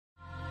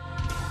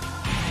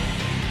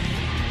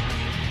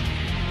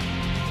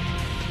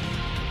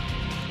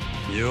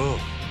よう。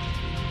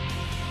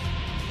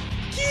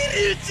桐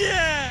生ち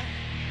ゃん。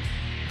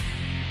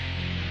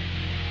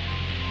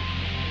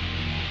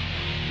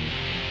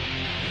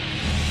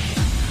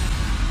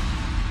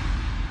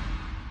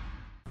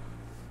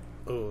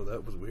Oh,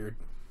 that was weird.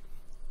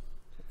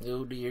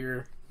 Oh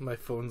dear. My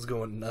phone's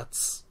going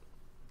nuts.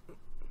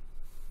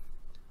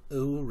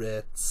 Oh,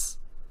 rats.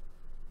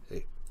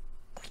 Hey.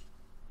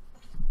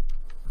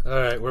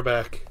 Alright, we're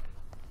back.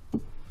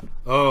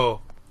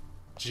 Oh,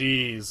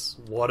 jeez,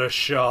 what a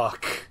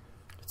shock.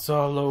 It's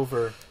all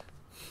over.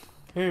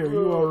 Hey, are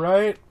you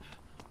alright?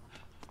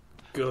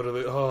 Go to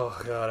the... Oh,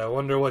 God, I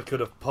wonder what could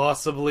have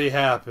possibly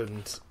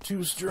happened.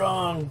 Too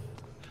strong.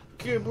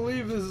 Can't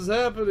believe this is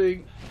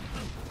happening.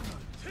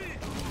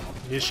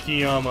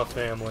 Nishikiyama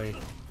family.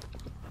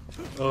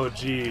 Oh,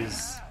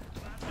 jeez.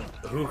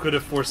 Who could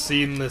have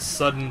foreseen this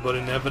sudden but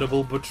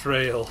inevitable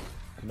betrayal?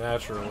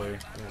 Naturally.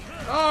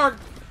 Ah!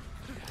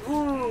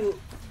 Ooh.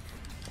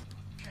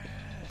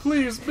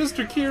 Please,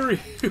 Mr. Kiryu!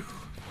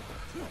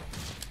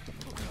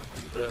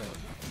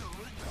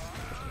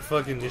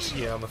 Fucking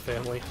Nishikiyama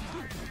family.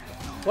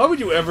 Why would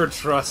you ever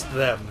trust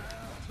them?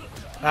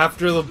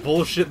 After the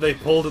bullshit they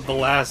pulled at the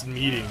last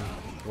meeting.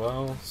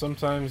 Well,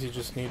 sometimes you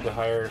just need to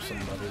hire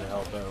somebody to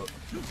help out.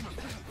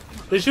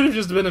 They should have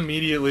just been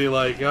immediately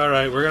like,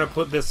 alright, we're gonna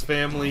put this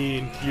family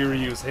in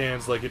Kiryu's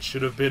hands like it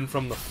should have been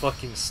from the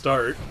fucking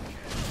start.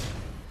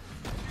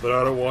 But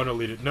I don't want to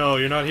lead it. No,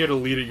 you're not here to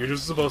lead it, you're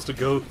just supposed to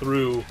go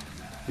through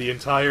the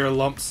entire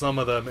lump sum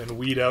of them and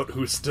weed out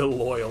who's still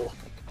loyal.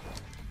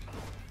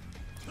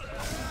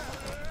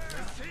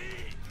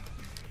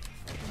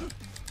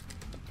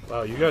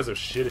 Wow, you guys are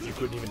shit if you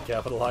couldn't even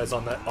capitalize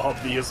on that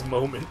obvious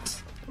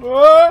moment.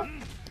 What?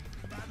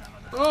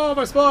 Oh,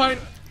 my spine!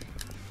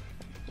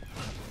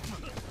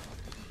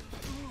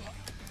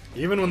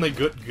 Even when they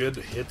get good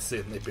hits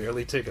in, they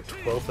barely take a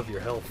 12th of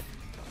your health.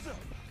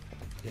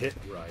 Hit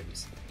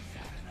rhymes.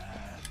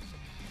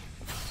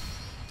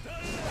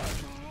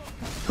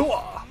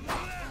 Hooah!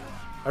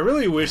 I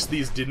really wish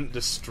these didn't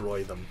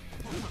destroy them.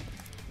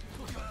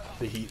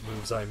 The heat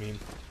moves, I mean.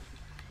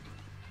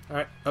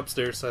 Alright,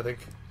 upstairs, I think.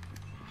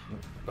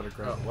 Better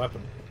grab a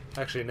weapon.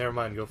 Actually, never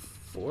mind. Go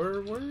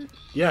forward?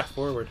 Yeah,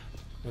 forward.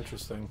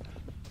 Interesting.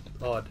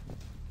 Odd.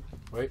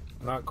 Wait,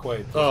 not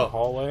quite. There's Oh. a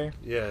hallway.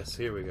 Yes,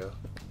 here we go.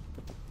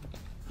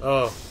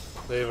 Oh,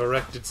 they've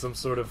erected some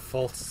sort of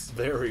false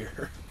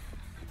barrier.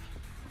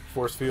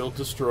 Force field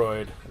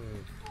destroyed.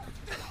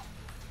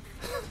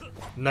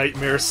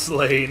 Nightmare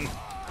slain.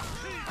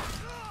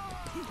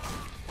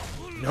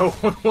 No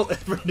one will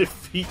ever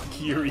defeat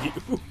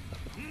Kiryu.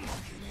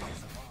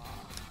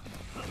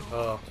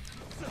 Oh.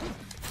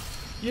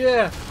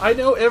 Yeah, I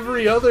know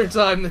every other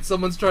time that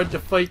someone's tried to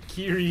fight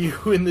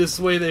Kiryu in this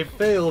way they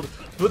failed,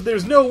 but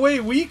there's no way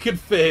we could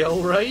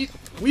fail, right?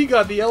 We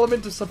got the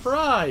element of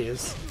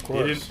surprise. Of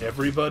course. Didn't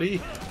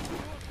everybody?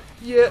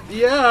 Yeah,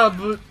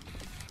 but...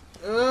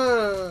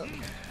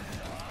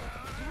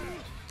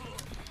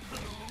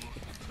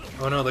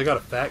 Oh no, they got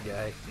a fat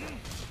guy.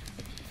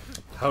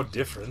 How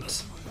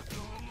different.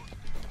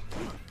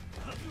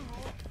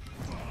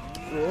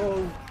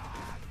 Whoa.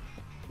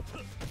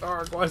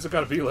 Arg, why's it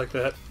gotta be like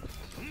that?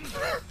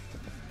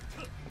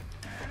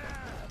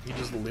 He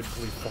just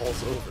limply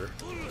falls over.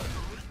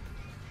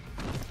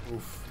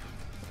 Oof.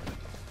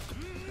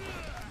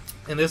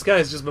 And this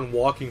guy's just been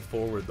walking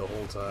forward the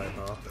whole time,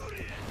 huh?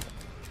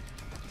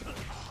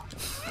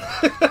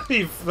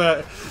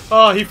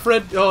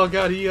 Oh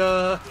god,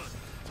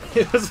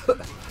 it was,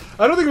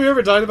 I don't think we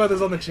ever talked about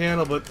this on the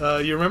channel, but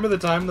you remember the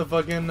time the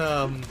fucking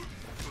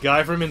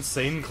guy from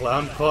Insane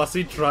Clown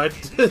Posse tried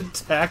to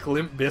attack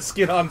Limp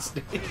Bizkit on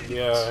stage?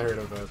 Yeah, I heard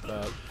about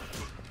that.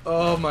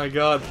 Oh my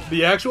god.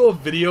 The actual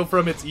video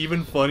from it's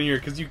even funnier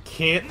because you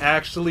can't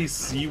actually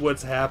see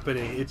what's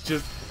happening. It's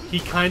just,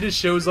 he kind of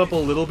shows up a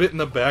little bit in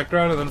the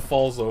background and then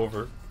falls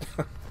over.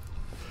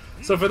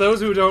 So for those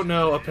who don't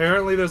know,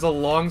 apparently there's a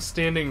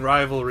long-standing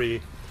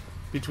rivalry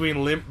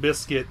between Limp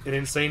Bizkit and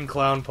Insane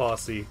Clown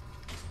Posse.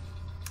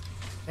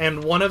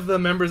 And one of the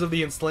members of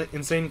the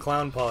Insane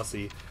Clown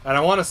Posse, and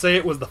I want to say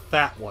it was the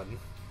fat one,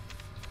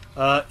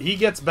 he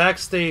gets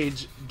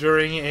backstage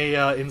during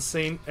a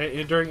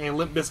during a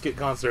Limp Bizkit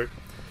concert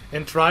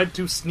and tried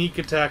to sneak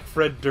attack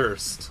Fred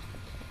Durst.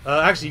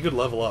 Actually, you could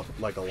level up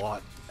like a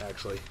lot.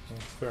 Actually,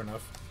 Fair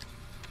enough.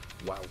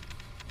 wow.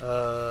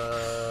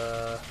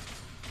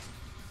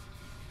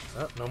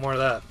 Oh, no more of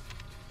that.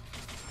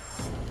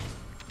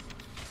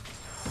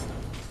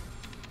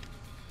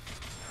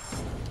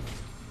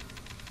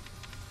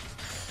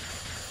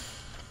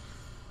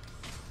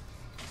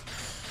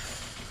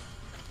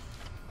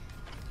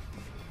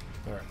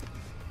 Alright.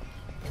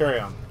 Carry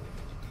on.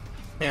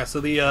 Yeah,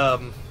 so the,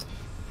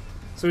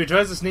 so he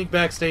tries to sneak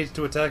backstage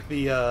to attack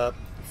the,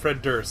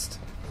 Fred Durst.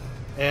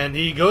 And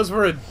he goes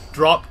for a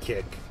drop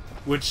kick,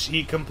 which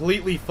he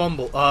completely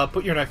fumbled.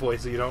 Put your knife away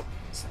so you don't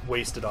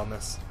waste it on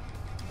this.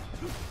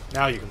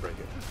 Now you can break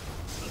it.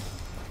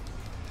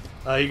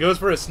 He goes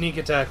for a sneak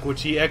attack,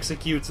 which he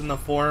executes in the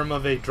form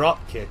of a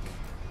drop kick.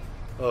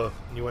 Oh,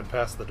 you went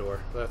past the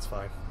door. That's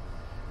fine.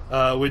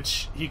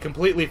 which he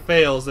completely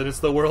fails, and it's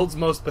the world's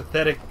most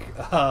pathetic.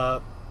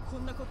 Oh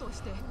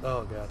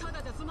god!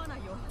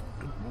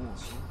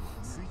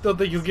 Don't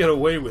think you'll get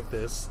away with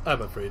this.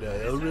 I'm afraid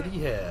I already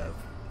have.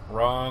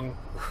 Wrong.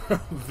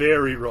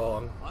 Very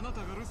wrong.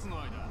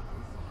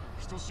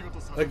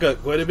 I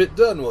got quite a bit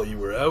done while you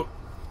were out.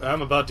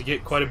 I'm about to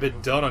get quite a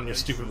bit done on your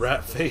stupid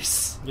rat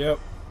face. Yep.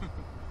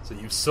 So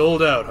you've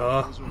sold out,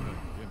 huh?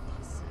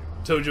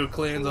 Tojo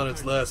clan's on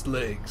its last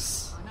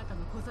legs.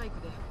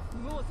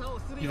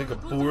 You think a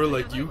boor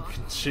like you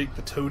can shake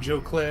the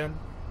Tojo clan?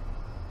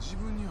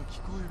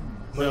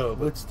 No, but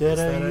what's that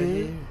I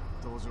hear?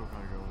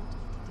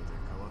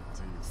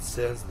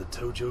 Sounds the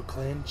Tojo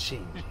clan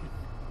changing.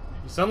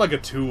 You sound like a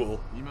tool.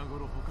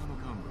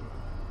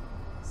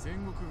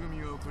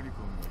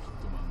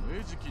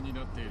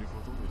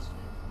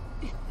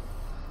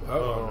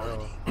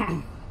 Oh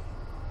no.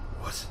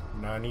 What?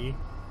 Nani?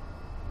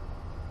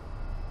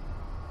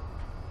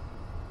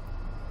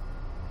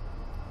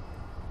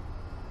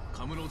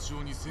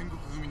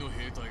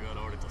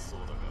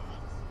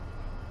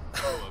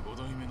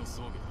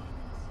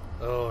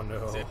 Oh no.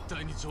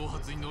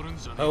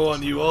 I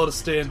want you all to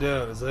stand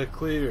down, is that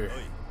clear?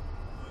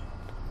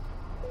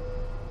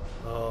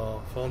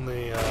 Oh, if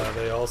only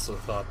they also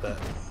thought that.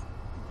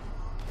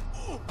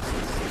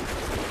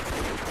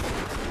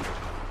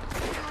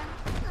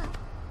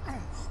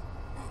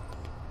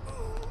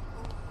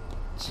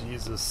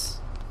 Jesus.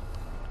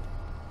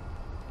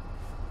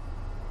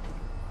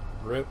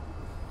 Rip.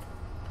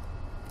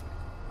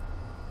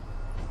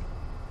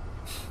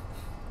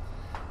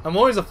 I'm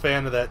always a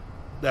fan of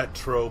that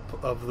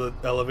trope of the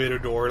elevator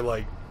door,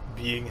 like,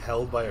 being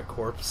held by a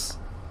corpse.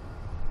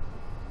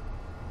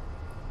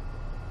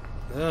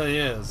 Ah,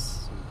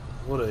 yes.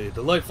 What a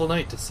delightful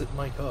night to sit in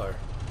my car.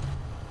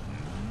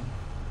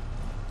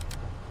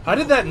 How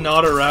did that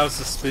not arouse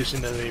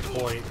suspicion at any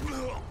point?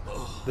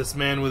 This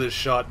man with his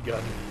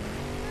shotgun.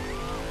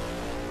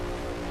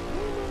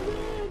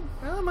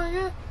 Oh my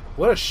god.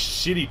 What a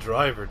shitty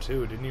driver,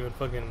 too. Didn't even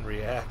fucking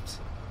react.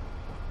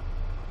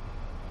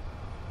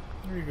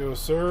 Here you go,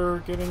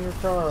 sir. Get in your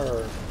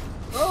car.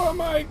 Oh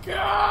my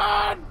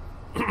god!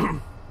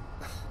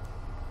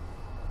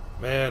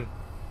 Man,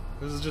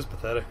 this is just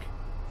pathetic.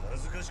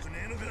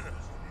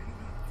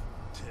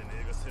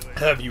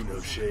 Have you no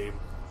shame?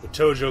 The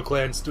Tojo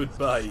clan stood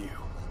by you,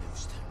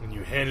 and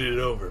you handed it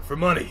over for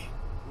money.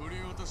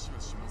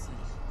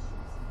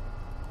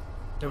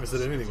 Never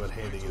said anything about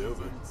handing it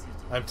over.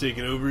 I'm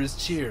taking over as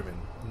chairman.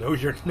 No,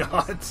 you're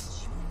not.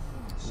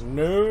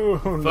 No.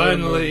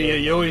 Finally,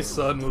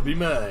 Yayoi-san will be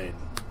mine.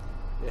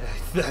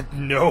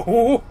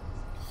 No.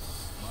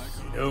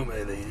 You know,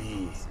 my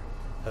lady,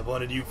 I've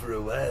wanted you for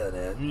a while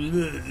now.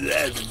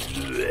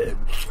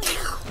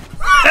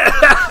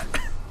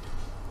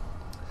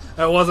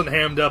 I wasn't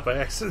hammed up. I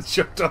accidentally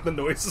choked on the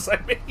noises I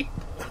made.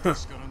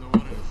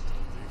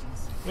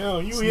 No,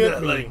 you It's hit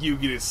not me. like you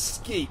can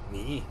escape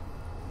me.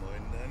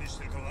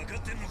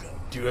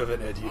 Do you have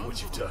an idea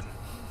what you've done?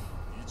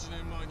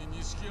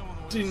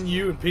 Didn't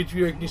you and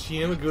Patriarch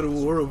Nishiyama go to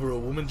war over a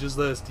woman just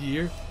last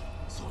year?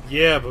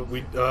 Yeah, but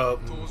we,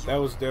 That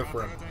was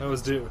different. that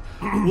was different.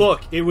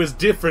 Look, it was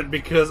different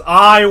because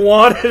I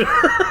wanted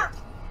her!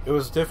 It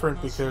was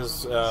different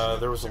because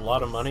there was a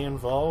lot of money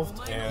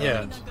involved,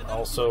 and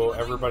also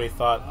everybody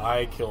thought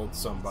I killed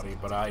somebody,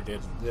 but I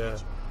didn't. Yeah.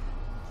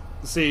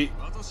 See,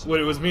 when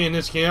it was me and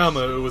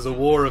Nishiyama, it was a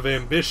war of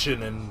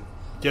ambition and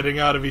getting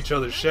out of each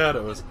other's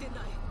shadows.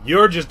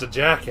 You're just a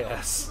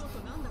jackass.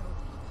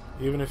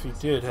 Even if he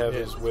did have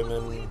his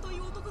women,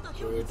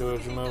 Joey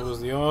Dojima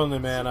was the only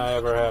man I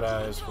ever had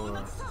eyes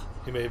for.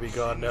 He may be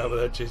gone now, but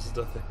that changes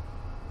nothing.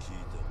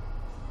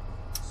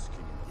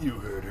 You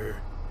heard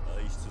her.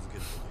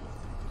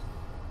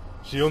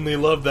 She only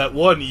loved that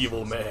one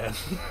evil man.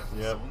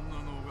 Yep.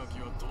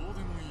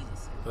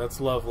 That's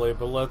lovely,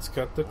 but let's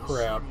cut the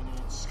crap.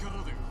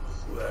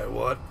 What I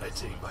want, I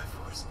take by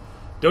force.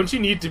 Don't you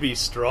need to be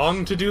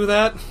strong to do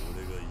that?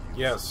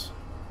 Yes.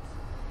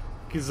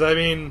 Because, I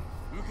mean,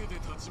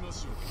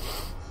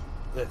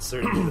 that's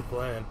certainly the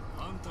plan.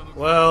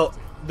 Well,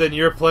 then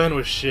your plan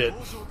was shit.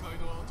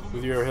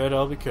 With your head,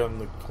 I'll become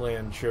the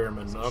clan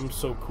chairman. I'm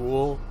so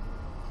cool.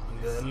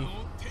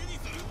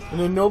 And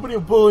then nobody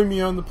will bully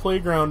me on the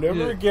playground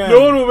ever again.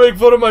 No one will make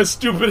fun of my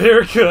stupid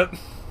haircut.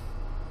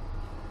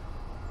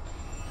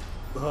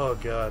 Oh,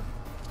 God.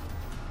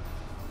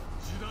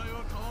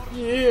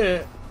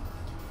 Yeah.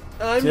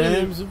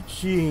 Times have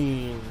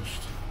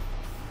changed.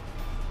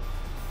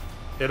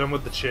 Hit him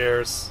with the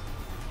chairs.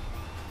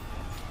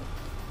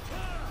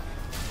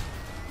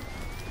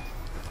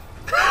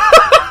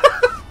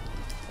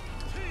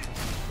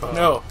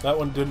 No, that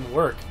one didn't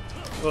work.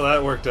 Well,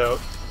 that worked out.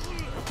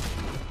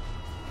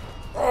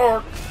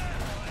 Oh.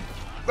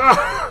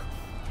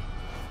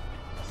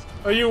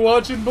 Are you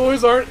watching,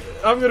 boys? I'm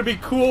gonna be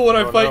cool when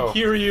I fight no.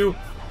 Kiryu.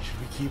 Should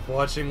we keep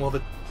watching while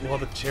the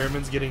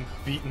chairman's getting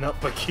beaten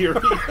up by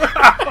Kiryu?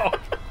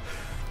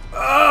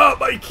 Ah,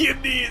 my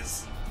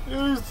kidneys!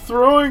 He's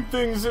throwing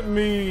things at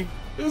me.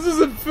 This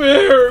isn't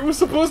fair. It was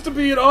supposed to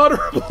be an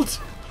honorable.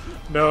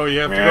 No, you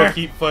have to go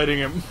keep fighting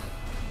him.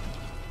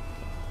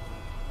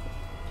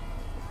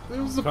 It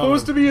was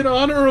supposed to be an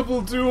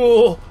honorable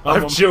duel.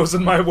 I've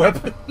chosen my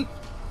weapon.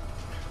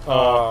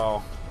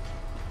 Oh.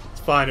 It's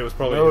fine, it was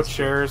probably... No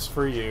chairs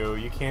for you.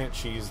 You can't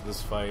cheese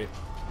this fight.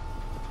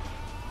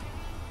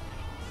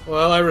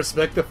 Well, I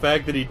respect the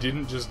fact that he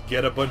didn't just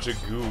get a bunch of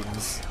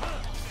goons.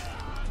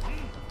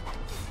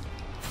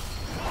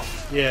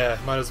 Yeah,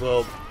 might as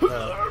well...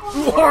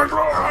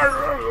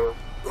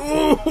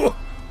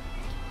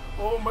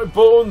 Oh, my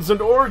bones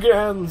and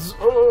organs!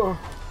 Oh.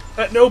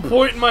 At no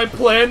point in my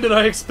plan did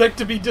I expect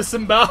to be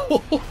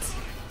disemboweled.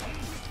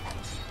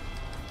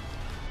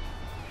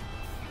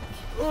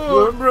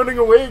 I'm running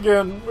away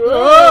again.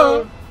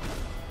 Oh,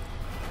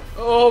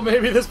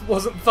 maybe this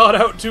wasn't thought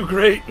out too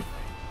great.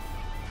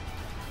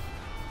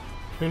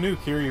 Who knew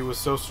Kiryu was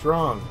so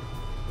strong?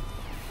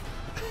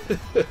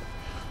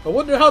 I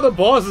wonder how the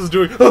boss is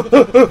doing.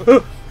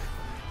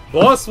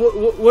 Boss,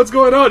 what's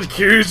going on?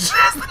 Kiryu's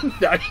just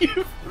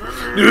knife.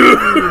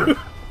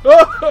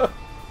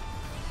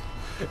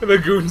 And the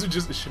goons are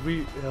just... Should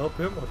we help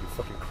him? Oh, you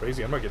fucking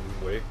crazy. I'm not getting in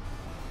the way.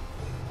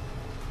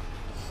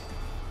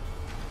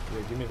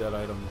 Yeah, give me that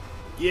item.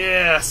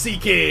 Yeah,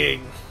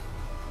 Seeking!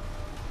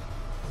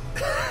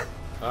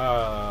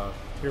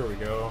 Here we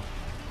go.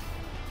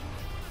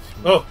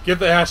 Oh, get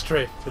the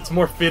ashtray. It's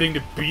more fitting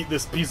to beat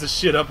this piece of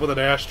shit up with an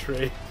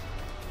ashtray.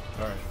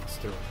 Alright, let's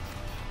do it.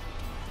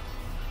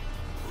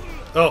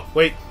 Oh,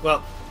 wait,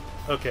 well...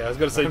 Okay, I was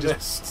gonna say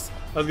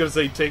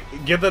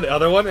get that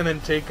other one and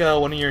then take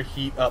one of your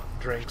heat up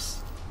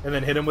drinks. And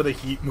then hit him with a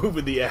heat move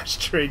with the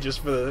ashtray just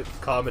for the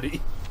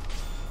comedy.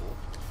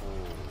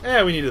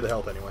 Eh, we needed the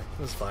health anyway.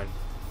 That's fine.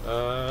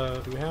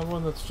 Do we have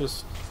one that's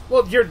just...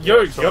 Well, you're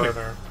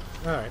gonna...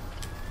 Alright.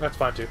 That's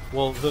fine too.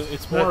 Well,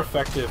 it's more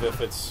effective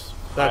if it's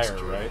higher,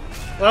 true. right?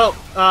 Well,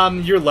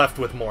 you're left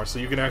with more, so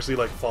you can actually,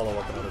 like, follow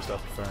up on other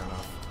stuff. Fair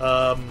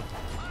enough.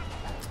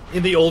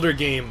 In the older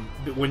game,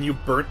 when you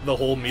burnt the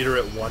whole meter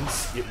at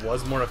once, it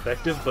was more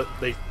effective, but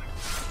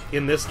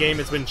in this game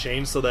it's been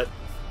changed so that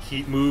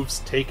heat moves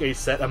take a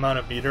set amount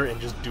of meter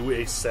and just do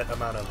a set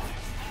amount of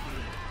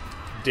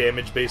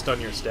damage based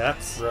on your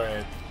stats.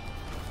 Right.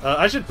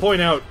 I should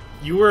point out,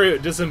 you were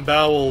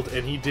disemboweled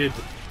and he did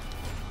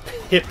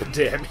hip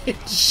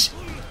damage.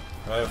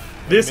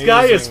 This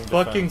guy is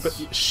fucking...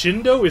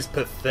 Shindo is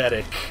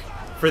pathetic.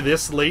 For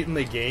this late in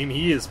the game,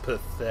 he is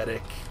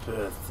pathetic.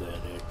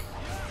 Pathetic.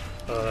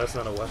 Oh, that's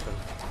not a weapon.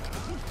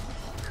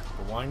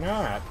 Why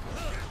not?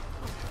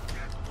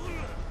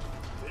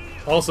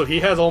 Also, he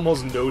has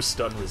almost no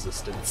stun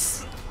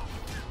resistance.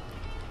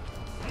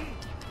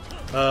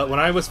 When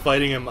I was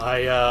fighting him, I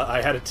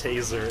had a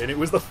taser, and it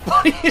was the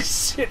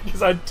funniest shit,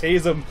 because I'd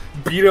tase him,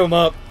 beat him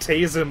up,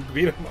 tase him,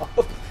 beat him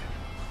up.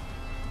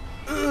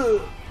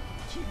 Ugh.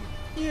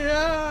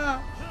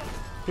 Yeah!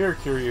 Here,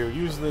 Kiryu,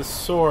 use this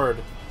sword.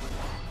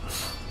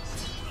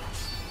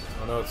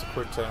 Oh no, it's a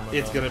quick time.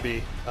 It's gonna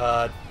be,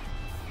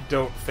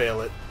 don't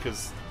fail it,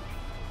 because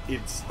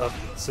it's a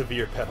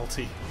severe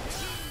penalty.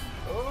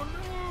 Oh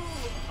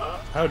no!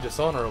 How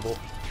dishonorable.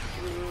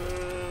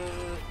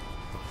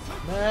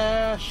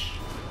 Mash!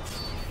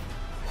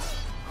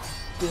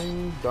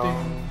 Ding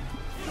dong.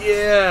 Ding.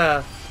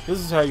 Yeah! This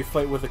is how you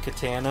fight with a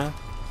katana.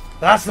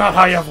 That's not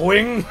how you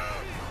wing!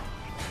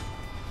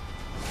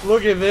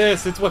 Look at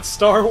this, it's what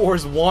Star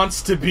Wars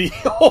wants to be.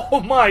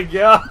 Oh my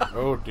god!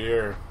 Oh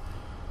dear.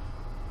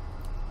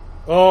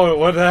 Oh,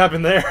 what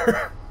happened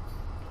there?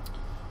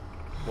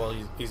 Well,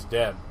 he's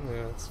dead.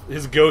 Yeah,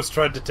 his ghost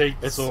tried to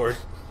take the sword.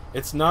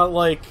 It's not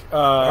like...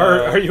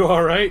 Are you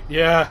alright?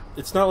 Yeah.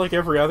 It's not like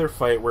every other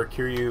fight where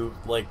Kiryu,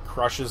 like,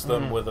 crushes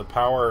them with a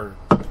power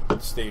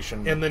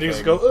station. And then you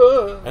just go,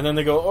 ugh! And then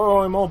they go, oh,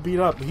 I'm all beat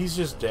up. He's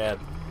just dead.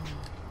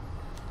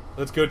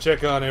 Let's go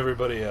check on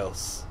everybody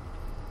else.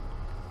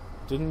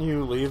 Didn't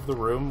you leave the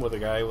room with a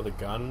guy with a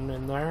gun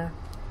in there?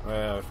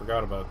 I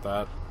forgot about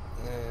that.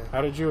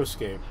 How did you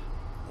escape?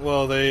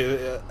 Well,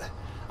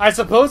 I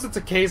suppose it's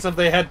a case of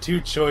they had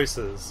two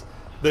choices.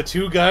 The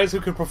two guys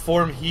who could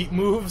perform heat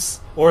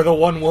moves, or the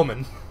one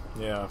woman.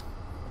 Yeah.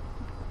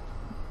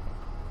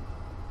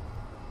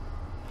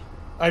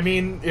 I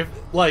mean, if,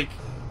 like,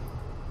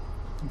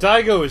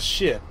 Daigo is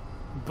shit,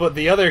 but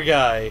the other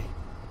guy,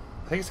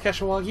 I think it's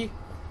Kashiwagi?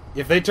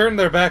 If they turned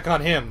their back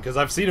on him, because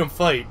I've seen him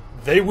fight,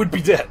 they would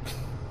be dead.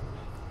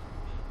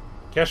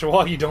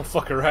 Kashiwagi don't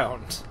fuck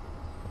around.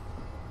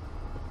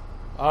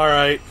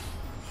 Alright.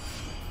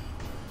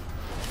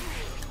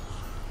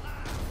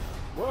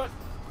 What?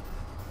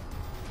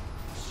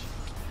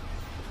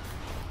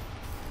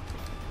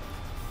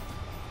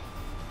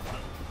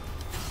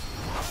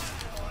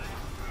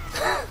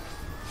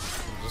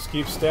 Just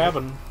keep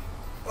stabbing.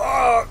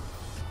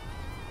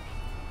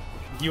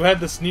 You had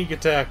the sneak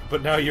attack,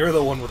 but now you're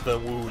the one with the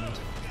wound.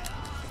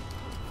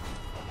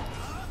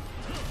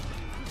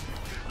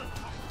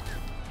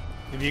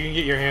 If you can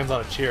get your hands on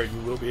a chair, you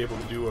will be able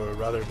to do a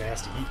rather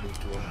nasty heat move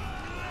to him.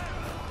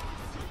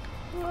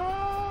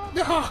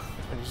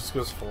 And he just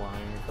goes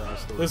flying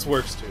across the room. This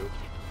works too.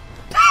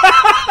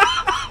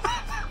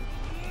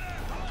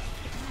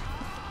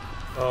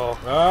 Oh.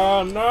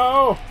 Oh,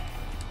 no!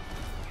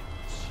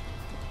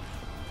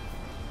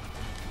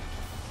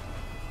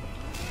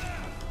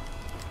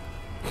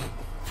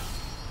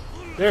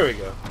 There we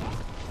go.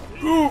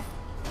 Ooh!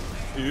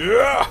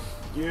 Yeah!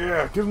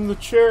 Yeah, give him the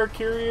chair,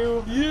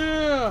 Kiryu.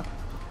 Yeah!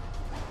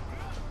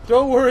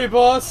 Don't worry,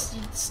 boss.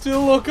 You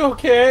still look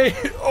okay.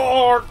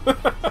 Oh!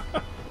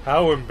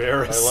 How I love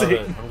embarrassing.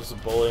 it. I'm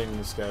just bullying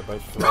this guy by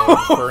throwing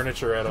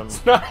furniture at him.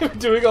 It's not even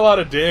doing a lot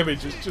of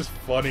damage, it's just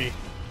funny.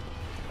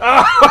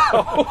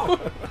 Ow!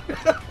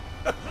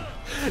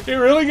 It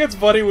really gets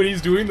funny when he's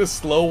doing the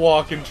slow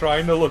walk and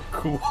trying to look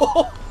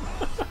cool.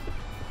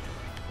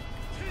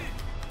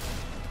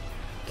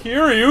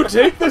 Kiryu,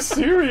 take this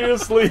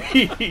seriously!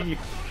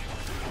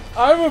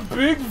 I'm a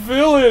big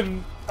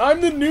villain! I'm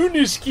the new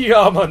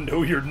Nishikiyama!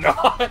 No, you're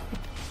not!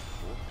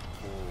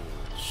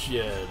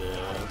 Shut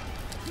up.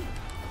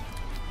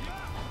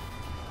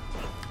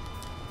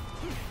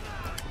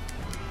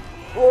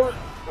 Or,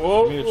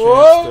 Give me a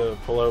chance to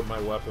pull out my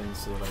weapons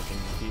so that I can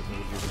beat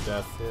you to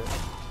death. Yeah.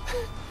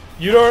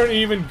 You aren't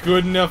even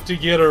good enough to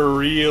get a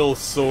real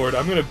sword.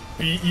 I'm gonna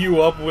beat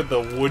you up with a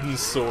wooden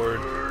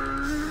sword.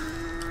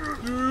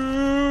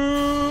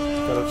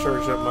 Gotta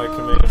charge up my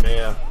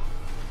Kamehameha.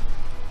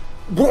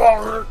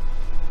 No!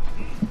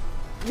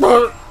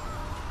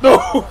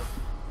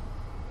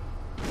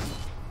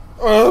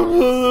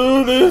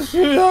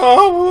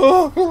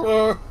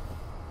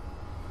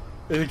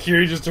 And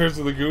Kiryu just turns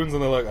to the goons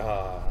and they're like,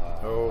 ah.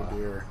 Oh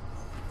dear.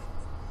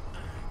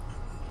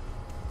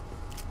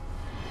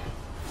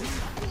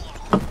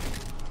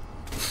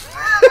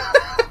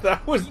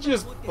 That was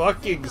just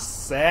fucking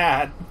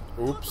sad.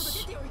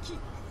 Oops.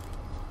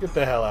 Get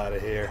the hell out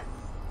of here.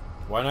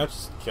 Why not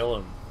just kill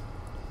him?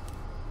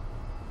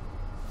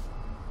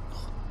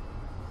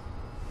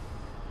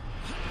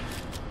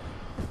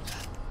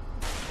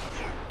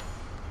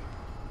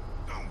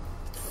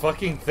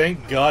 Fucking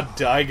thank God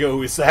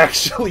Daigo is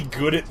actually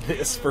good at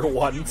this for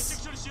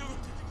once.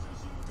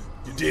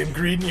 You damn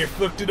greedy, you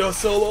fucked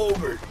us all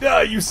over.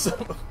 Ah, you son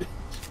of a bitch.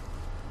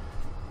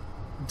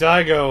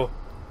 Daigo.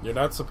 You're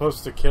not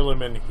supposed to kill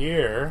him in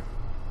here.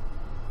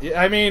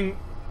 Yeah, I mean,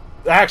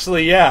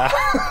 actually, yeah.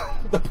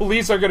 The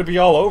police are going to be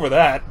all over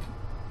that.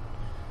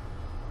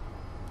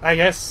 I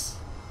guess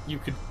you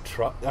could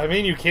try. I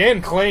mean, you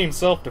can claim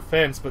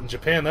self-defense, but in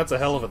Japan, that's a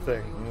hell of a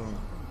thing.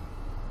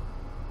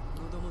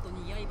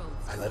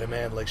 I let a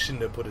man like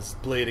Shindo put his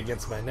blade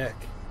against my neck.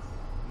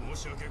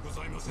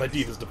 My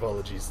deepest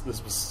apologies.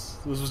 This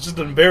was just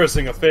an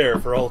embarrassing affair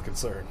for all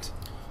concerned.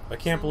 I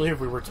can't believe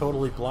we were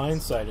totally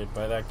blindsided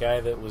by that guy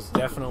that was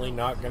definitely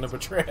not going to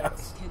betray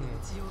us.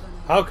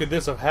 How could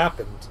this have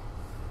happened?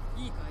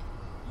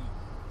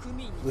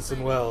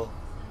 Listen well,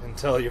 and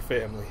tell your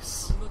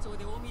families.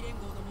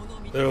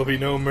 There will be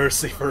no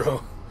mercy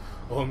for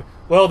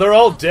well, they're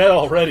all dead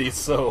already,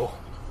 so...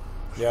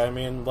 Yeah, I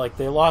mean, like,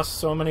 they lost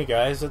so many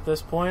guys at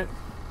this point,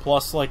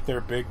 plus, like, their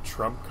big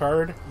trump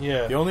card.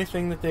 Yeah. The only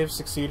thing that they've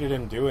succeeded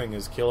in doing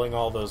is killing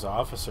all those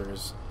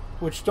officers.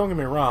 Which, don't get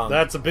me wrong...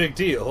 That's a big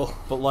deal.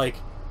 But, like,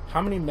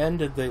 how many men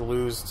did they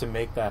lose to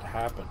make that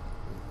happen?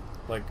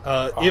 Like,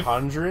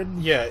 100?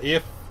 Yeah,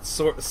 if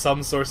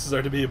some sources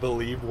are to be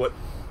believed what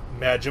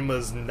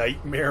Majima's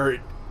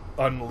nightmare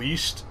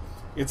unleashed,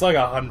 it's like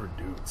 100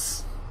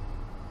 dudes.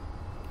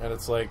 And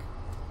it's like,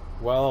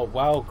 well,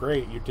 wow,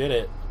 great, you did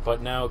it,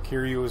 but now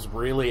Kiryu is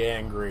really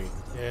angry,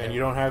 and you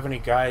don't have any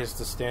guys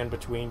to stand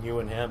between you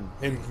and him.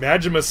 And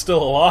Majima's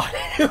still alive.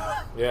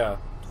 Yeah.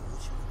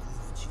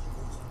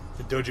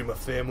 The Dojima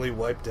family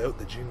wiped out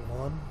the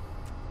Jinwan?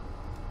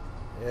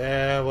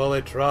 Yeah, well,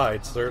 they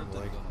tried,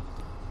 certainly.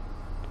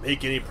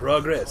 Make any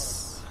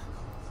progress?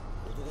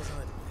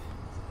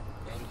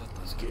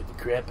 Scared the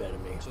crap out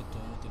of me.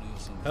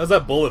 How's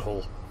that bullet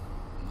hole?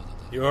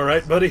 You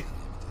alright, buddy?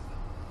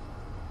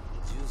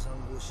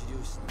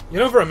 You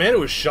know, for a man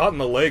who was shot in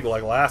the leg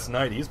like last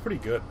night, he's pretty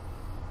good.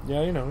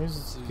 Yeah, you know,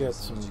 he's got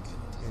some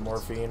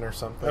morphine or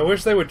something. I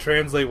wish they would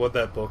translate what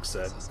that book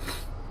said.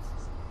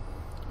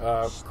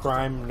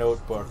 Crime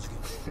notebook.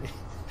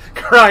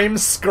 Crime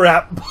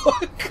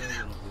scrapbook.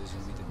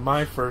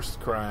 My first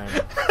crime.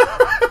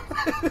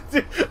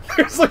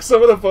 There's like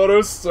some of the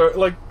photos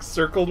like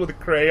circled with a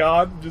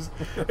crayon, just,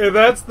 and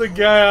that's the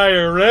guy I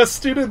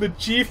arrested, and the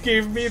chief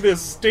gave me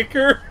this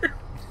sticker.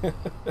 He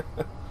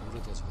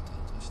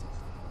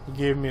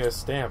gave me a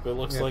stamp. It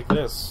looks like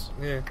this.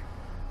 Yeah.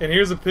 And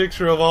here's a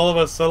picture of all of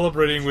us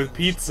celebrating with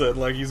pizza, and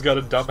like he's got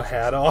a dumb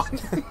hat on.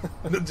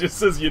 And it just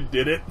says you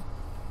did it.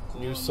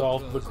 You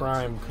solved the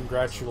crime.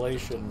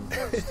 Congratulations.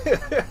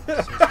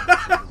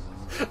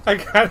 I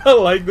kind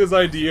of like this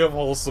idea of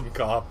wholesome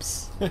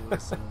cops.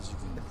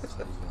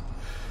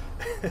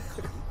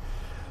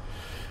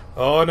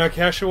 Oh, now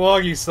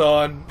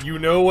Kashiwagi-san, you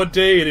know what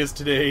day it is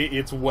today.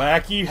 It's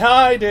Wacky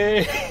High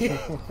Day.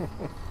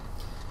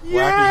 Wacky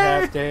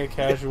Half Day,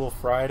 Casual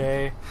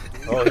Friday.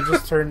 Oh, he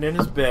just turned in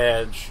his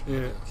badge.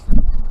 Yeah.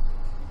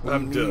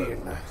 I'm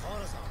done.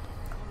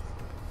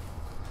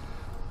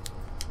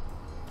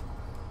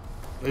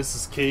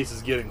 This case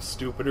is getting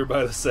stupider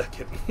by the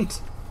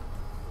second.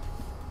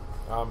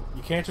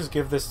 You can't just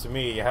give this to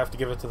me. You have to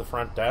give it to the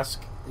front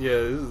desk.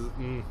 Yeah,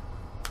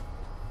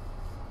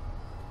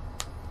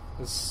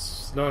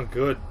 this is not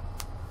good.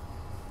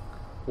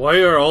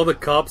 Why are all the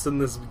cops in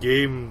this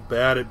game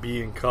bad at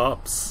being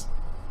cops?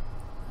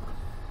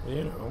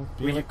 You know,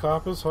 being a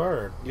cop is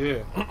hard.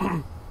 Yeah.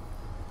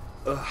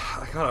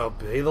 I gotta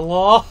obey the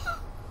law.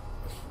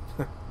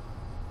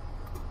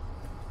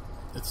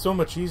 It's so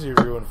much easier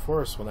to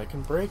enforce when I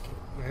can break it.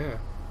 Yeah.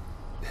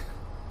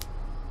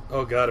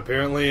 Oh god,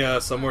 apparently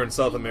somewhere in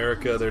South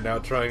America they're now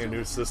trying a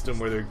new system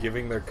where they're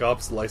giving their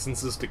cops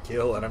licenses to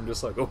kill, and I'm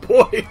just like, oh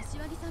boy!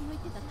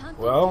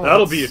 Well,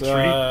 that'll be a treat.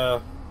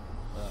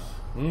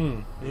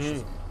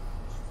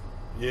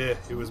 Yeah,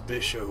 it was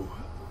Bisho.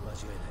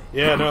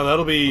 Yeah, no,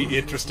 that'll be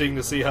interesting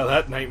to see how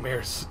that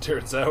nightmare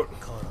turns out.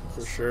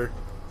 For sure.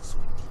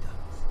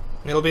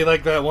 It'll be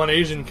like that one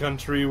Asian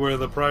country where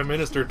the Prime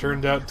Minister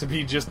turned out to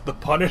be just the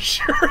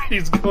Punisher.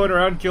 He's going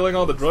around killing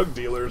all the drug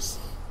dealers.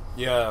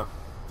 Yeah.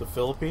 The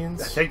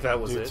Philippines? I think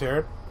that was Duterte?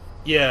 it.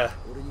 Yeah.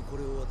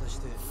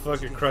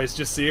 Fucking Christ,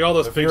 just see all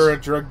those if pictures. you're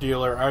a drug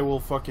dealer, I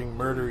will fucking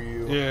murder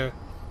you. Yeah.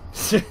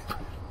 It's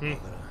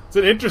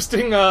an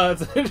interesting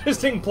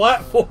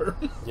platform.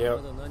 Yeah.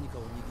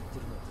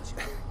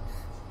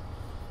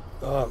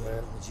 Oh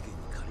man.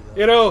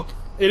 You know,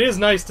 it is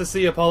nice to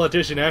see a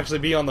politician actually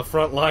be on the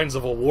front lines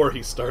of a war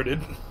he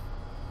started.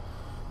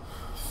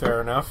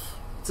 Fair enough.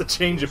 It's a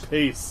change of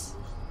pace.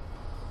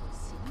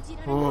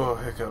 Oh,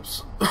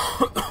 hiccups.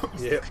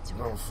 Yep.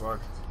 Oh, fuck.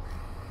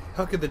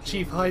 How could the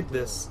chief hide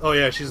this? Oh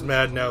yeah, she's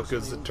mad now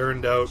because it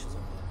turned out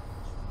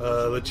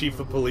the chief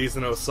of police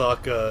in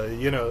Osaka,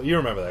 you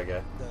remember that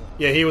guy.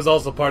 Yeah, he was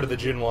also part of the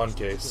Jinwan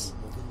case.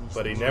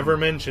 But he never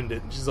mentioned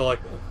it. And she's all like,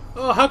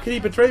 oh, how could he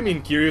betray me?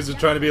 And Curious was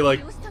trying to be like,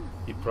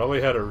 he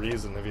probably had a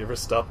reason. Have you ever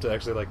stopped to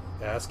actually, like,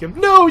 ask him?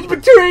 No, you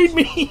betrayed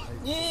me!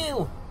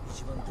 Ew!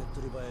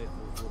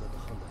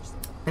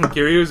 And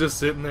Kiryu was just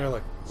sitting there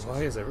like,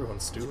 why is everyone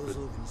stupid?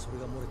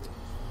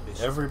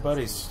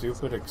 Everybody's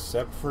stupid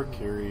except for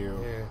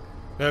Kiryu. Yeah.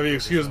 Now, if you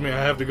excuse me,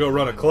 I have to go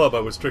run a club. I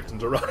was tricked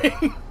into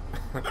running.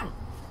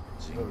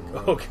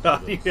 Oh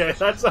god, yeah,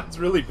 that sounds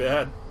really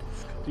bad.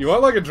 Do you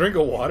want, like, a drink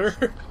of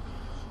water?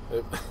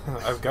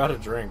 I've got a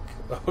drink.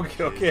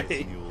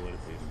 Okay.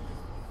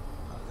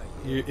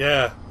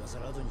 Yeah.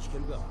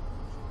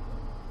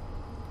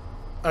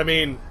 I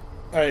mean,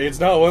 it's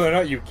not whether or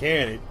not you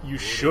can. You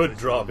should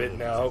drop it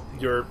now.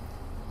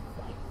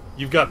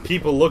 You've got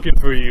people looking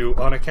for you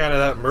on account of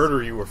that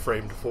murder you were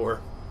framed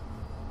for.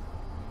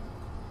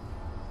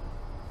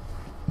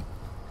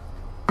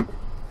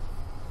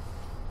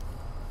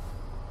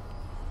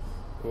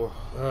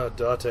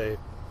 Date.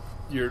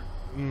 Your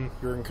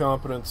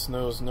incompetence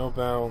knows no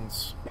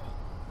bounds.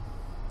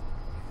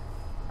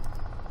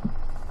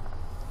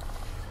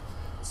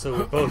 So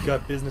we both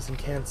got business in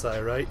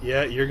Kansai, right?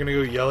 Yeah, you're gonna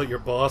go yell at your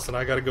boss, and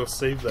I gotta go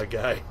save that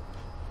guy.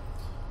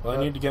 Well,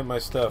 I need to get my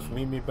stuff.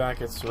 Meet me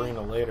back at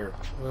Serena later.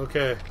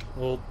 Okay.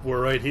 Well,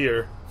 we're right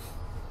here.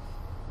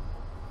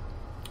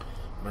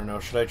 I don't know.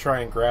 Should I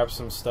try and grab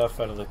some stuff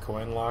out of the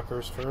coin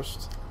lockers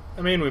first?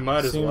 I mean, we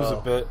might as well. Seems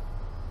a bit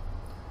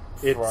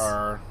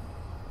far.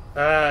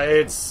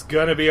 It's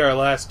gonna be our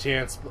last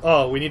chance.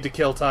 Oh, we need to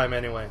kill time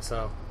anyway,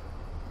 so...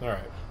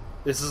 Alright.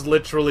 This is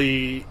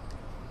literally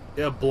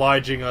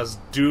obliging us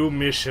do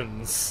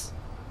missions.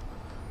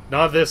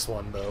 Not this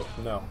one, though.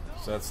 No.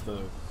 So that's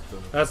the...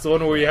 That's the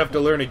one where you have to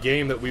learn a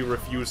game that we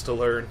refuse to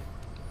learn.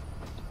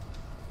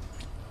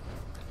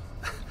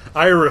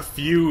 I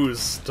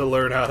refuse to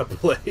learn how to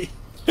play.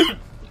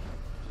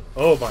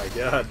 Oh my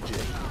god,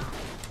 Jim.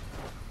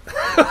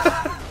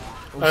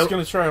 I'm just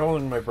gonna try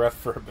holding my breath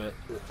for a bit.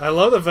 I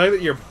love the fact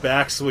that your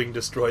backswing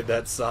destroyed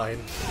that sign.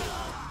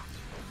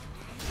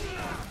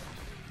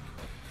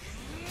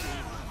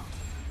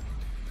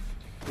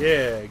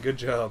 Yeah, good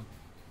job.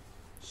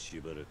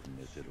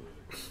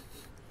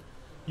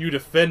 You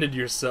defended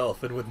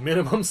yourself, and with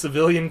minimum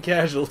civilian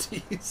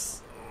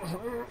casualties.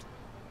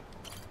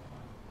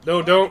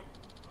 No, don't.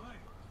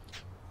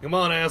 Come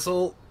on,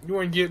 asshole. You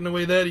weren't getting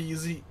away that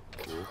easy.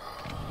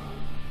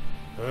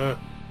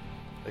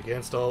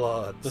 Against all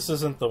odds. This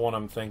isn't the one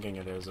I'm thinking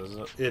it is it?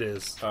 It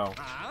is. Oh.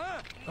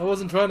 I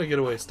wasn't trying to get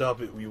away. Stop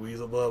it, wee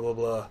weasel, blah, blah,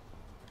 blah.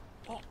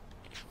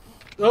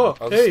 Oh,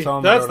 I'll hey,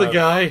 that's the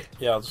guy.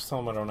 Yeah, I'll just tell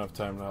him I don't have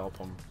time to help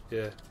him.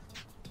 Yeah.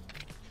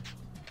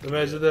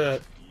 Imagine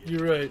that.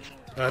 You're right.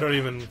 I don't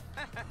even...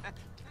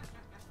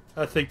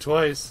 I think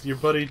twice. Your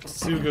buddy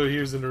Tsugo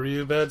here's in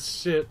real bad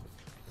shit.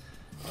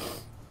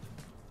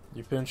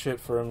 You pinch hit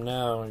for him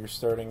now, you're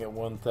starting at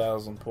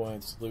 1,000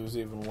 points. Lose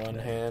even one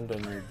hand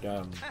and you're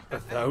done.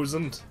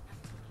 1,000?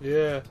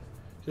 Yeah.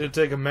 It'd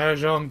take a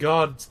Mahjong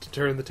god to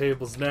turn the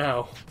tables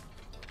now.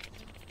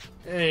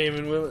 Hey,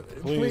 even will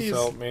Please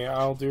help me,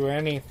 I'll do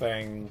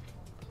anything.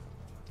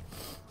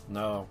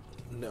 No.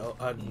 No,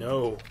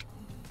 no.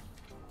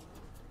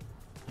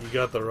 You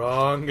got the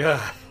wrong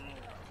guy.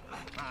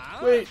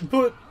 Wait,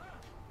 but...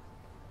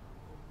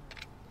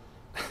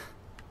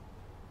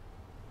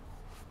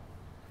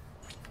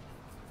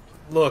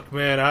 Look,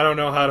 man, I don't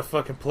know how to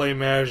fucking play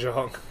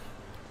Mahjong.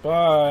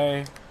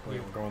 Bye.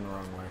 Wait, we're going the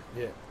wrong way.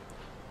 Yeah.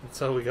 That's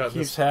how we got It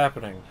keeps this.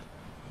 happening.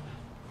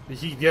 We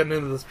keep getting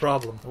into this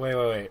problem.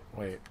 Wait.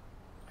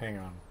 Hang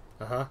on.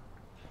 Uh-huh.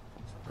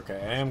 Okay,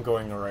 I am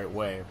going the right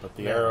way, but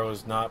the arrow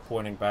is not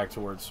pointing back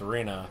towards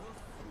Serena.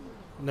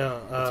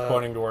 No, It's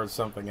pointing towards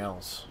something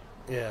else.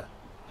 Yeah.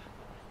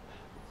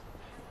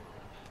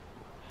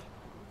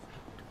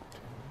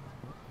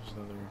 There's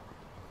another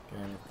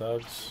gang of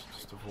thugs.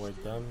 Just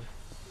avoid them.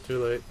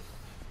 Too late.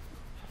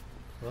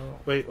 Well,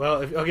 Wait,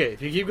 well,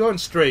 if you keep going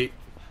straight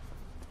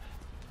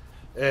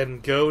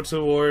and go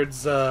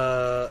towards,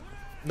 no,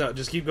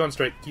 just keep going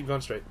straight. Keep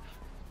going straight.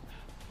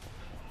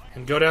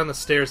 And go down the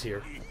stairs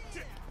here.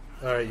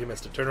 Alright, you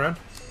missed it. Turn around.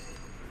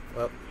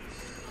 Well,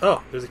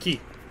 oh, there's a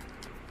key.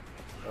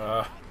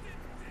 I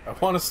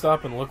want to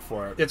stop and look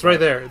for it. It's right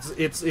there.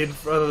 It's in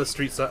front of the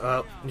street.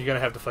 You're gonna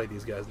have to fight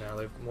these guys now.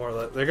 They're more or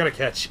less, they're gonna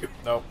catch you.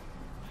 Nope.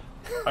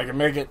 I can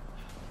make it.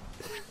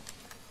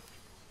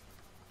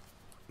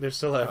 They're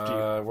still after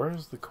you.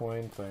 Where's the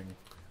coin thing?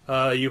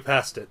 You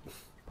passed it.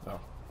 Oh.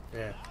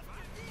 Yeah.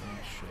 Oh,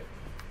 shit.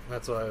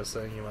 That's why I was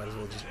saying you might as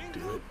well just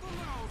do it.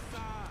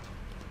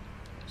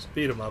 Just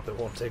beat them up. It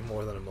won't take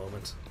more than a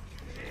moment.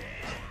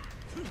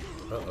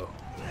 Uh-oh.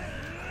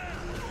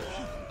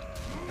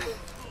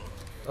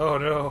 Oh,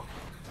 no.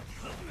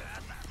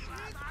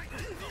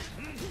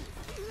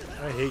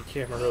 I hate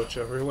Camarocha.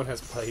 Everyone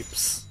has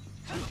pipes.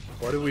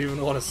 Why do we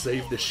even want to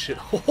save this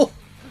shithole?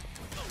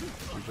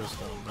 We just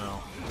don't know.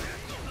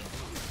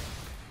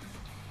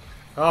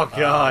 Oh,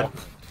 God.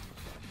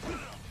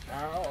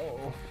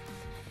 Ow.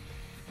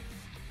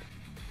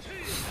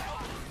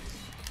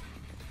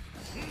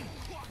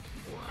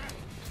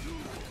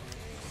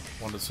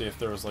 Wanted to see if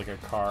there was like a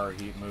car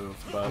heat move,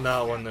 but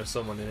Not when there's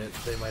someone in it.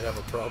 They might have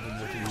a problem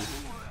with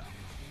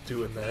you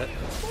doing that.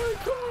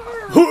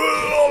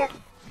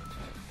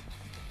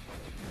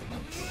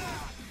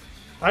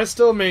 I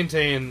still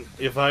maintain,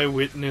 if I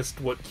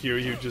witnessed what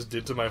Kiryu just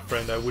did to my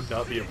friend, I would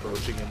not be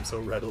approaching him so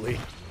readily.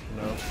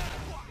 no.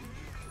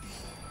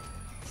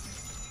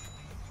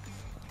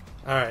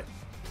 Alright.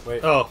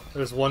 Wait. Oh,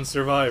 there's one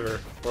survivor.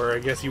 Or I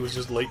guess he was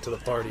just late to the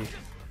party.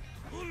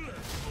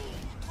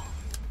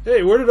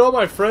 Hey, where did all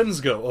my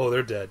friends go? Oh,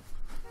 they're dead.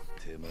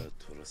 Beep,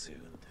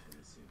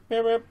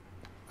 beep.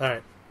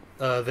 Alright.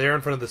 They're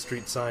in front of the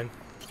street sign.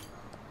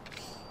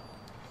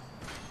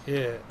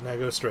 Yeah, now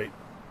go straight.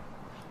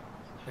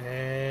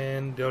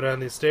 And go down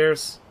these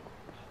stairs.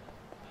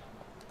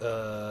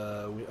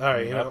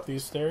 Alright, you know, Up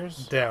these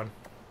stairs? down.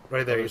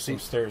 Right there, you There's see? some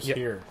stairs Yep.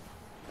 here.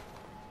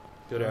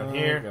 Go down Oh,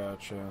 here.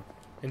 Gotcha.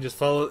 And just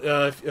follow,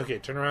 okay,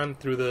 turn around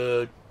through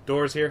the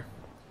doors here.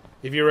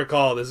 If you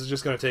recall, this is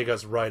just going to take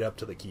us right up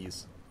to the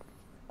keys.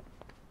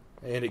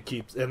 And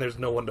and there's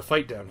no one to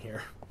fight down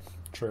here.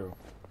 True.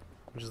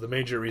 Which is the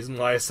major reason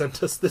why I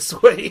sent us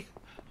this way.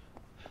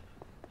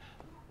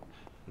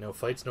 No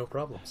fights, no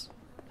problems.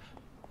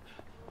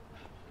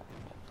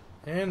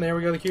 And there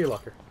we go, the key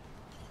locker.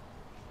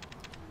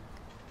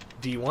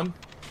 D1.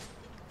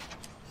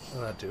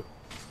 Oh, that too.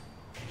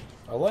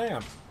 A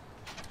lamp.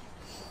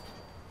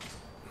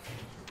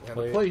 And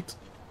Plate. a plate.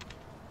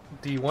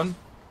 D1.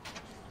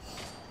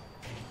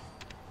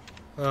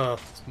 Oh,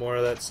 it's more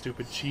of that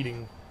stupid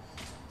cheating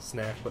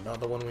snack, but not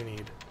the one we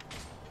need.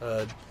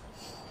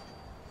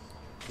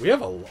 We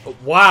have a...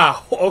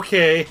 Wow!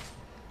 Okay!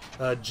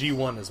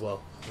 G1 as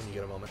well, when you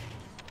get a moment.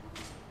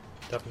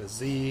 Toughness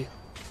Z.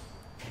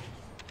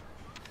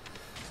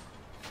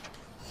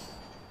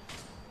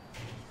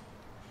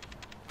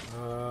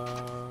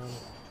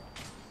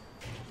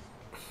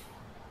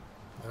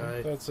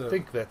 I That's it.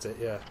 think that's it,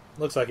 yeah.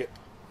 Looks like it.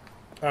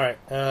 Alright,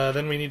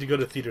 then we need to go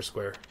to Theater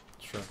Square.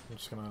 Sure. I'm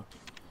just gonna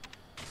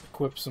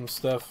equip some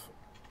stuff.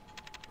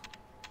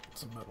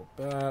 Some metal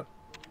bat.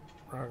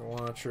 Rocket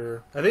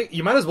launcher. I think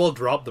you might as well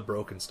drop the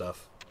broken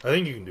stuff. I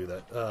think you can do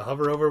that.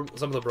 Hover over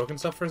some of the broken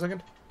stuff for a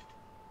second.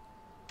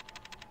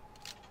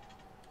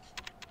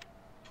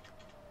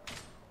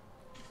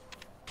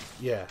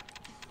 Yeah.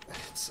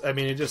 I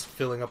mean, it's just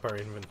filling up our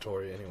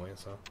inventory anyway,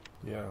 so.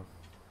 Yeah.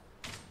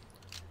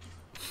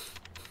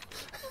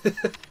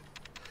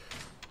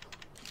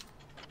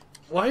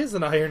 Why does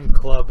an iron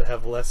club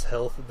have less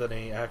health than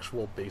a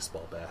actual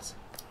baseball bat?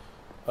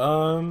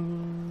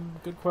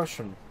 Good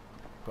question.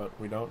 But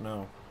we don't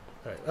know.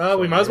 Alright,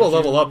 we might as well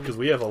level up because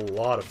we have a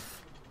lot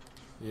of...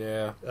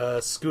 Yeah.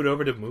 Scoot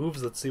over to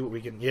moves, let's see what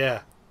we can...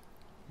 Yeah.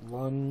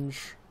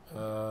 Lunge.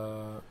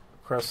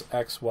 Press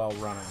X while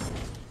running.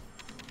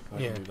 I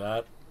Yeah. can do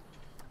that.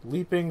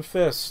 Leaping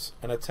fist.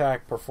 An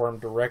attack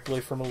performed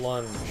directly from a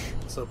lunge.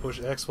 So push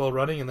X while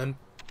running and then...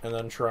 And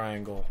then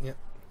triangle. Yep.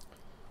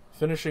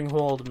 Finishing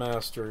hold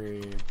mastery.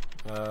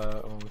 We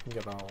can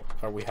get all...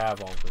 Or we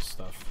have all this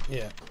stuff.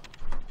 Yeah.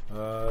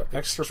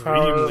 Extra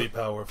power. Extremely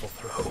powerful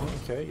throw.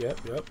 Okay, yep.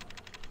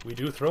 We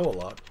do throw a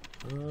lot.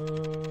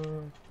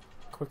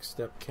 Quick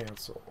step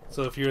cancel.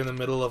 So if you're in the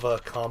middle of a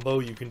combo,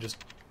 you can just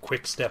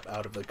quick step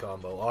out of the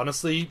combo.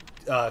 Honestly,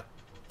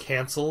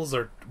 cancels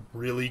are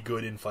really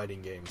good in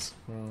fighting games.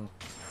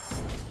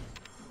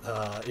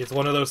 It's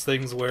one of those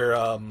things where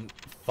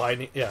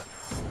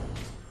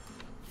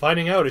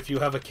Finding out if you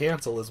have a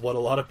cancel is what a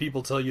lot of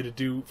people tell you to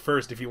do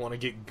first if you want to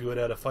get good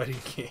at a fighting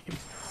game.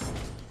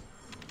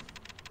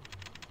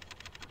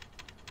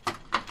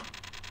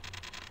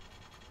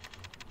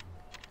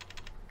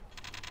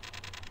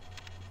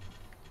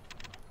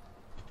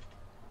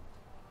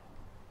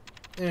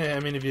 Yeah, I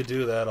mean, if you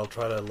do that, I'll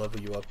try to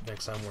level you up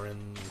next time we're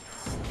in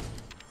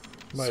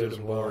Might as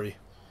well. Glory.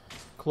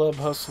 Club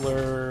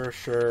Hustler,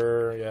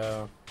 sure,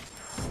 yeah.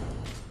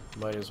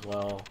 Might as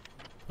well.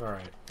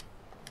 Alright.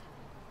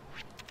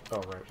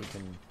 Alright, we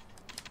can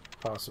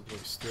possibly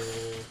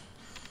still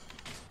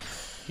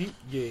Heat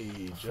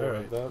gauge. afford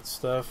Alright. that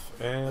stuff,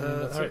 and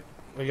that's Alright. it.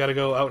 We gotta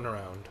go out and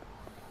around.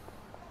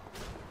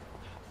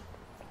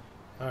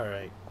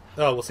 Alright.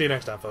 Oh, we'll see you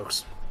next time,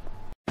 folks.